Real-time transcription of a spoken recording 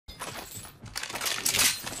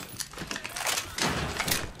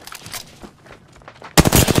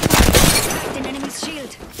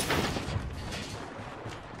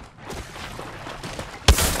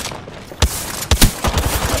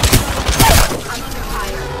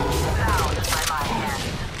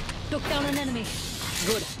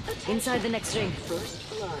Inside the next ring. First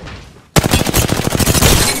blood.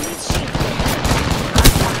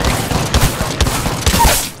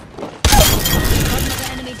 Another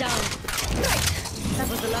enemy down. Right. That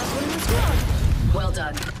was the last one in the squad. Well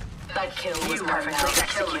done. That kill was perfectly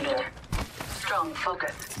executed. Strong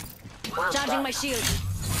focus. Well Charging done. my shield.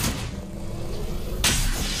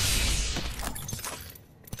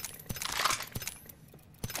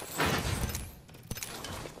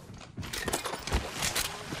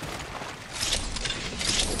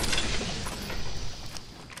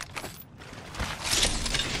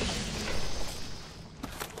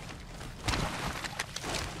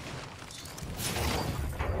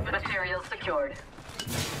 Material secured.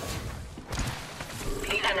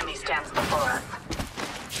 The enemy stands before us.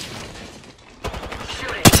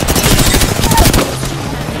 Shooting.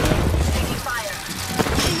 Taking fire.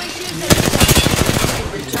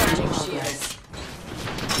 Recharging shields.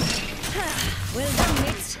 Well done,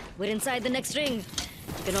 mates. We're inside the next ring.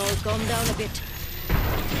 You can all calm down a bit.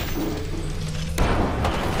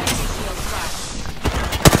 Enemy shield cracked.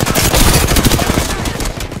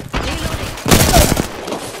 Reloading.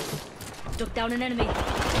 Took down an enemy.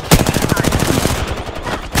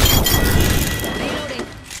 Reloading.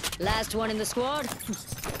 Last one in the squad.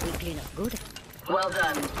 We clean up good. Well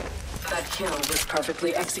done. That kill was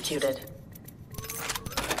perfectly executed.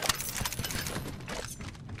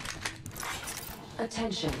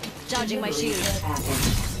 Attention. Charging my shield.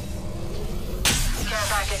 Care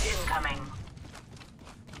package incoming.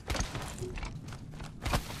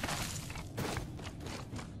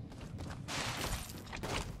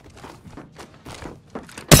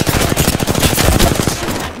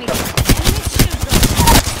 At me. Enemy shield drop.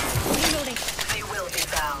 Reloading. They will be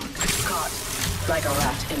bound. Caught like a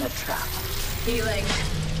rat in a trap. Healing.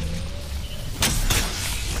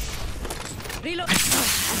 Reload.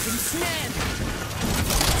 I've been snared.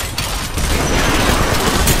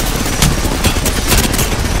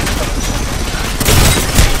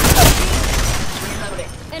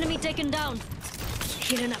 Reloading. Enemy taken down.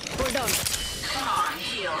 Healing up. Hold on. Come on,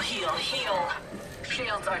 heal, heal, heal.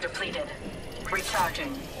 Shields are depleted.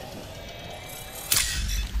 Recharging.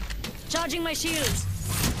 Charging my shields.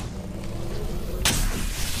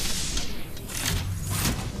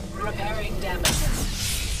 Repairing damages.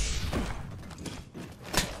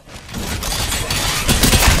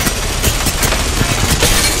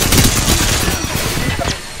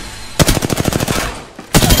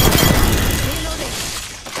 Reloading.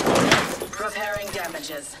 Repairing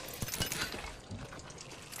damages.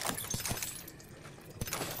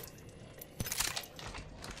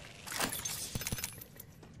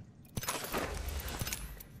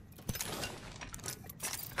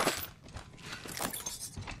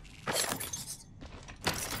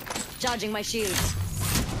 Charging my shields.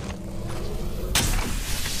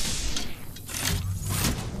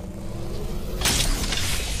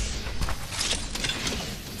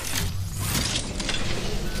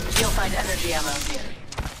 You'll find energy ammo here.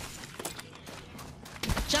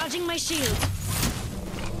 Charging my shield.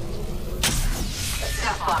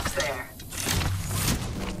 Step box there.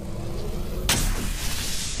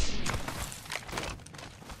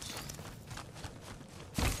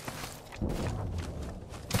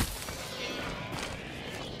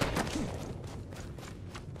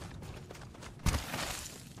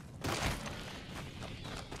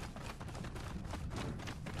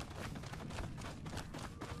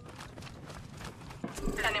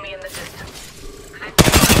 Enemy in the distance.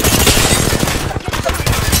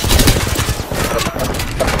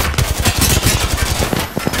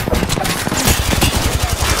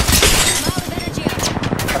 I'm out of energy.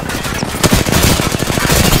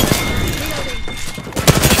 Reloading.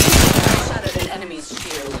 Shattered an enemy's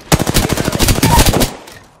shield.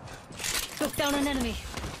 Took down an enemy.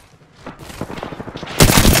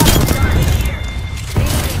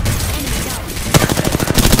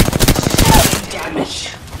 Damage.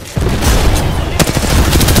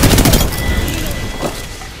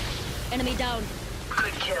 Enemy down.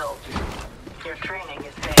 Good kill. Your training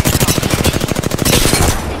is paying off.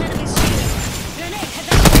 An enemy's shield. Grenade, head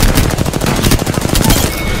down.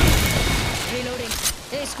 Reloading.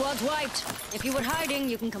 Hey, squad's wiped. If you were hiding,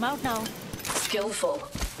 you can come out now. Skillful.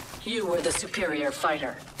 You were the superior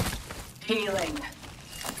fighter. Healing.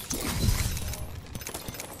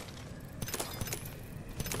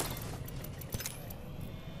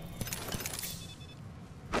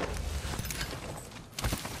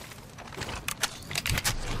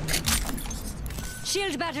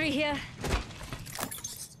 Shield battery here.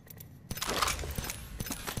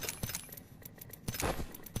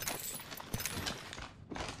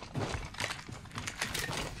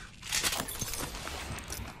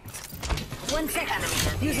 1 sec. Enemy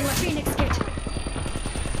is Using a here. Phoenix kit.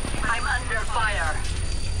 I'm under fire.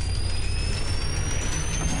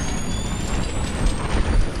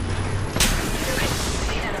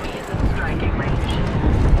 The enemy is in striking range.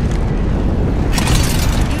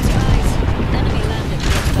 Use your eyes. Enemy landed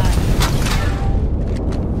nearby.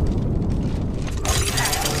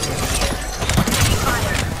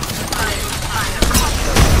 Fire.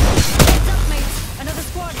 Heads up, mates. Another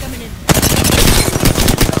squad coming in.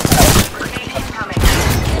 Grenade incoming.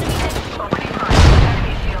 Enemy hit. Opening fire.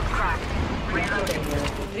 Enemy shield cracked. Reloading.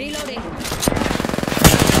 Reloading.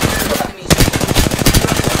 Enemy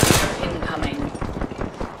incoming.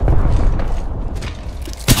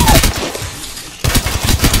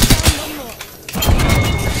 Down one more.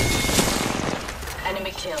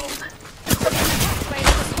 Enemy killed. Attacked by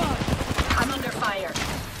another squad. I'm under fire.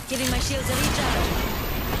 Giving my shields a recharge.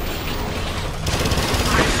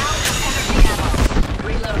 I'm out of energy ammo.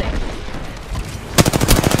 Reloading.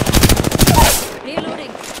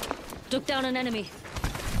 Reloading. Took down an enemy.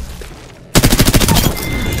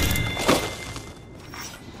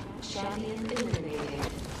 Champion eliminated.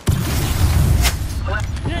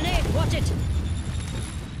 Grenade, watch it.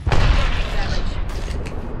 Damage.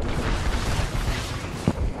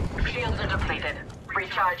 Shields are depleted.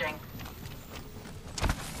 Recharging.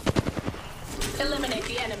 Eliminate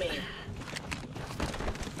the enemy.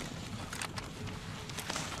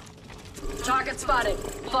 Target spotted.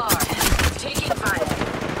 Far. Taking fire.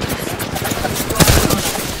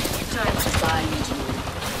 Time to bind.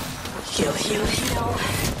 Heal, heal, heal.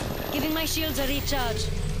 Giving my shields a recharge.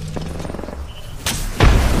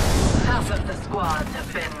 Half of the squads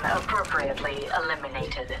have been appropriately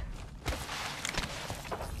eliminated.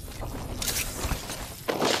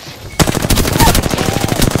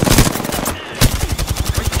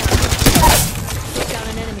 Took down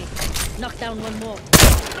an enemy. Knocked down one more.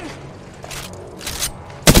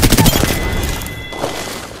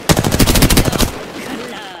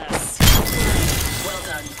 Class. Well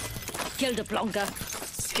done. Killed a plonker.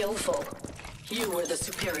 Skillful. You were the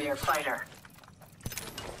superior fighter.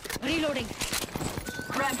 Reloading.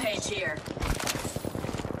 Rampage here.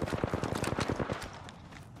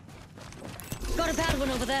 Got a bad one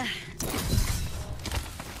over there.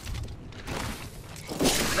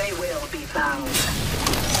 They will be found.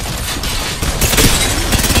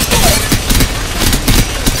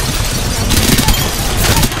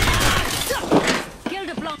 Killed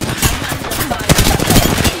a plonker.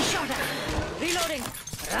 Shot her. Reloading.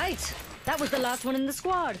 Right. That was the last one in the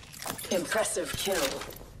squad. Impressive kill.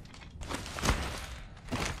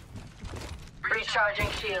 Recharging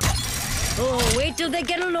shield. Oh, wait till they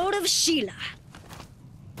get a load of Sheila.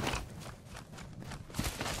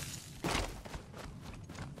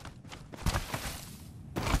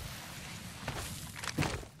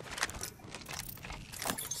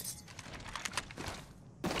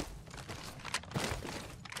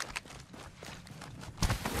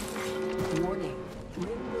 Warning.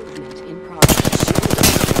 Ring movement in progress.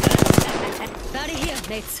 Out of here,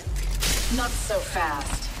 mates. Not so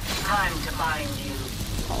fast. Time to bind you.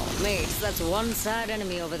 Oh, mates, that's one sad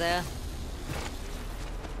enemy over there.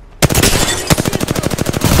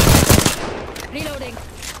 Reloading.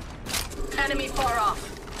 Enemy far off.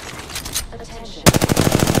 Attention.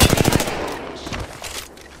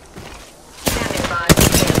 Standing by.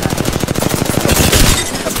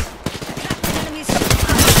 Enemies.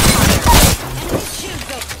 Enemy shield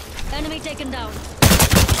broke. Enemy taken down.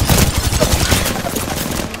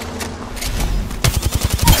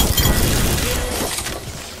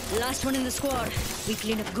 Last one in the squad. We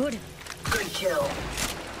clean up good. Good kill.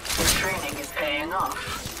 Your training is paying off.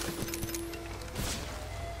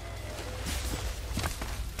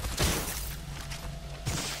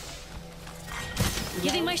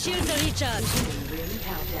 Giving my shields a recharge. Ring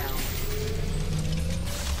countdown.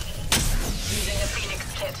 Using a Phoenix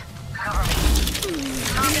kit. Cover me.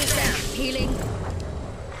 Healing.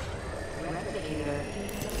 Replicator.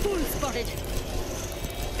 Fool spotted.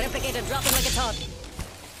 Replicator dropping like it's hot.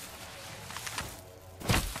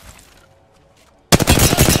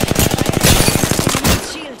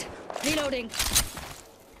 Shield. Reloading.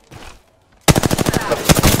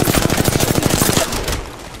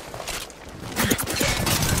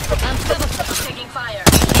 I'm covered. Taking fire.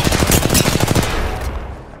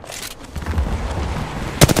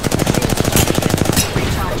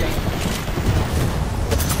 Recharging.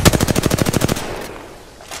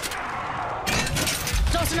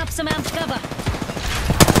 Tossing up some amp cover.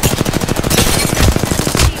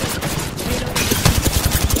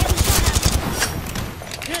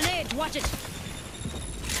 Grenade, watch it.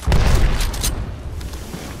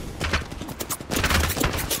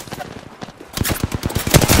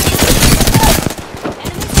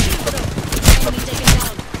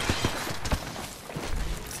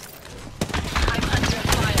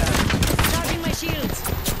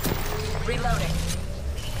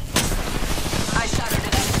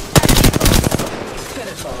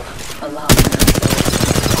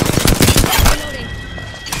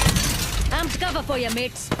 for you,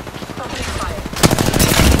 mates. Opening fire.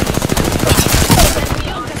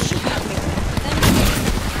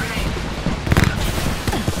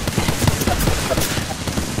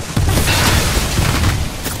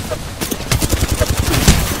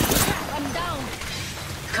 I'm down.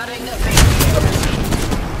 Cutting a vein.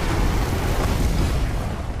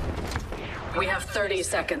 We have 30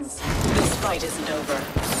 seconds. This fight isn't over.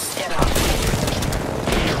 Get up.